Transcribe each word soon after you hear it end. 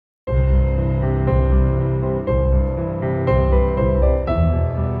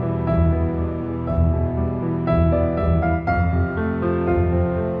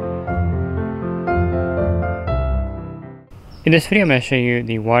In this video I'm going to show you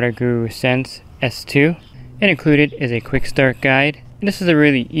the WaterGuru Sense S2, and included is a quick start guide. And this is a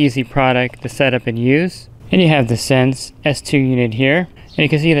really easy product to set up and use. And you have the Sense S2 unit here, and you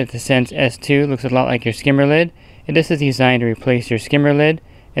can see that the Sense S2 looks a lot like your skimmer lid, and this is designed to replace your skimmer lid,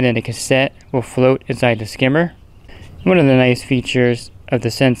 and then the cassette will float inside the skimmer. One of the nice features of the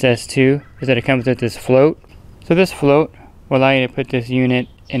Sense S2 is that it comes with this float. So this float will allow you to put this unit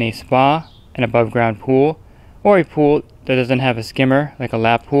in a spa, an above ground pool, or a pool that doesn't have a skimmer, like a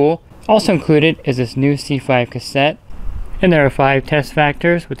lap pool. Also included is this new C5 cassette, and there are 5 test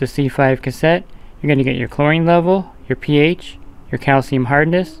factors with the C5 cassette. You're going to get your chlorine level, your pH, your calcium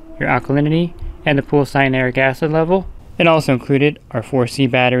hardness, your alkalinity, and the pool cyanuric acid level. And also included are 4 C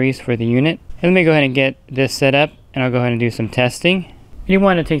batteries for the unit. And let me go ahead and get this set up, and I'll go ahead and do some testing. You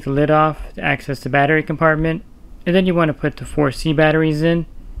want to take the lid off to access the battery compartment, and then you want to put the 4 C batteries in,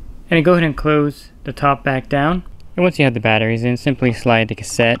 and go ahead and close the top back down. And once you have the batteries in, simply slide the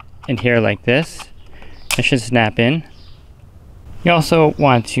cassette in here like this. It should snap in. You also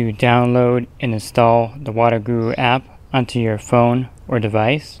want to download and install the WaterGuru app onto your phone or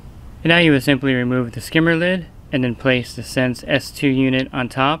device. And now you would simply remove the skimmer lid and then place the Sense S2 unit on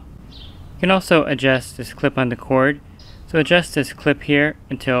top. You can also adjust this clip on the cord. So adjust this clip here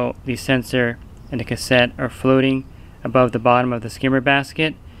until the sensor and the cassette are floating above the bottom of the skimmer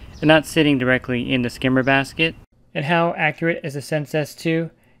basket and not sitting directly in the skimmer basket. And how accurate is the Sense S2?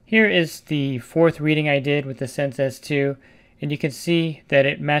 Here is the 4th reading I did with the Sense S2, and you can see that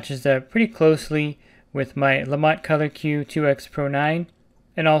it matches up pretty closely with my Lamont Color Q 2X Pro 9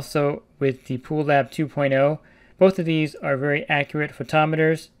 and also with the Pool Lab 2.0. Both of these are very accurate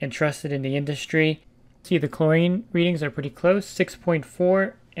photometers and trusted in the industry. See, the chlorine readings are pretty close,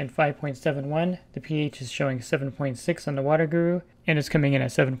 6.4 and 5.71. The pH is showing 7.6 on the WaterGuru, and it's coming in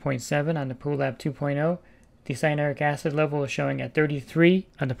at 7.7 on the Pool Lab 2.0. The cyanuric acid level is showing at 33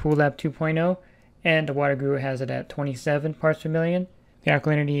 on the Pool Lab 2.0, and the WaterGuru has it at 27 parts per million. The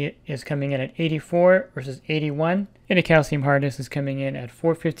alkalinity is coming in at 84 versus 81, and the calcium hardness is coming in at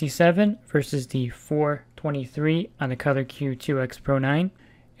 457 versus the 423 on the Color Q 2X Pro 9.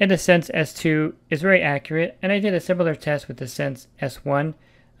 And the Sense S2 is very accurate, and I did a similar test with the Sense S1.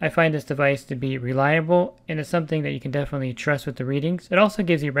 I find this device to be reliable, and it's something that you can definitely trust with the readings. It also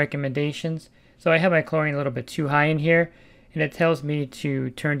gives you recommendations. So I have my chlorine a little bit too high in here, and it tells me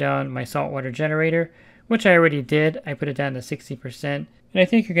to turn down my saltwater generator, which I already did. I put it down to 60%. And I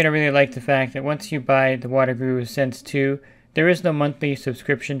think you're going to really like the fact that once you buy the WaterGuru Sense 2, there is no monthly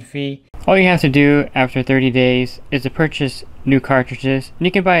subscription fee. All you have to do after 30 days is to purchase new cartridges, and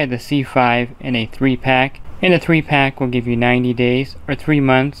you can buy the C5 in a 3-pack. And the 3-pack will give you 90 days or 3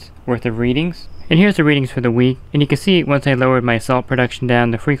 months worth of readings. And here's the readings for the week, and you can see once I lowered my salt production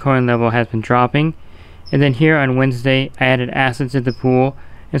down, the free chlorine level has been dropping. And then here on Wednesday, I added acids to the pool,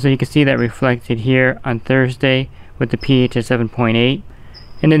 and so you can see that reflected here on Thursday with the pH at 7.8.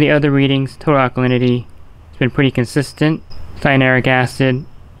 And then the other readings, total alkalinity, has been pretty consistent. Cyanuric acid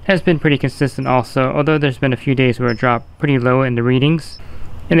has been pretty consistent also, although there's been a few days where it dropped pretty low in the readings.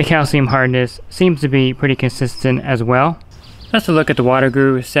 And the calcium hardness seems to be pretty consistent as well. Let's look at the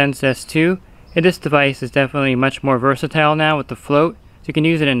WaterGuru Sense S2. And this device is definitely much more versatile now with the float, so you can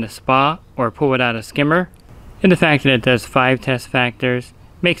use it in the spa or pool without a skimmer. And the fact that it does 5 test factors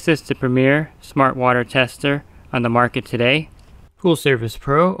makes this the premier smart water tester on the market today. Pool Service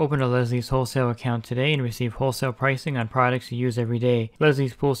Pro, open a Leslie's wholesale account today and receive wholesale pricing on products you use every day.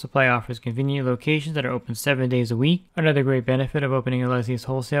 Leslie's Pool Supply offers convenient locations that are open 7 days a week. Another great benefit of opening a Leslie's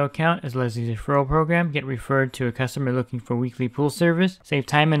wholesale account is Leslie's referral program. Get referred to a customer looking for weekly pool service. Save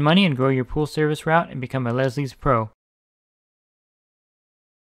time and money and grow your pool service route and become a Leslie's Pro.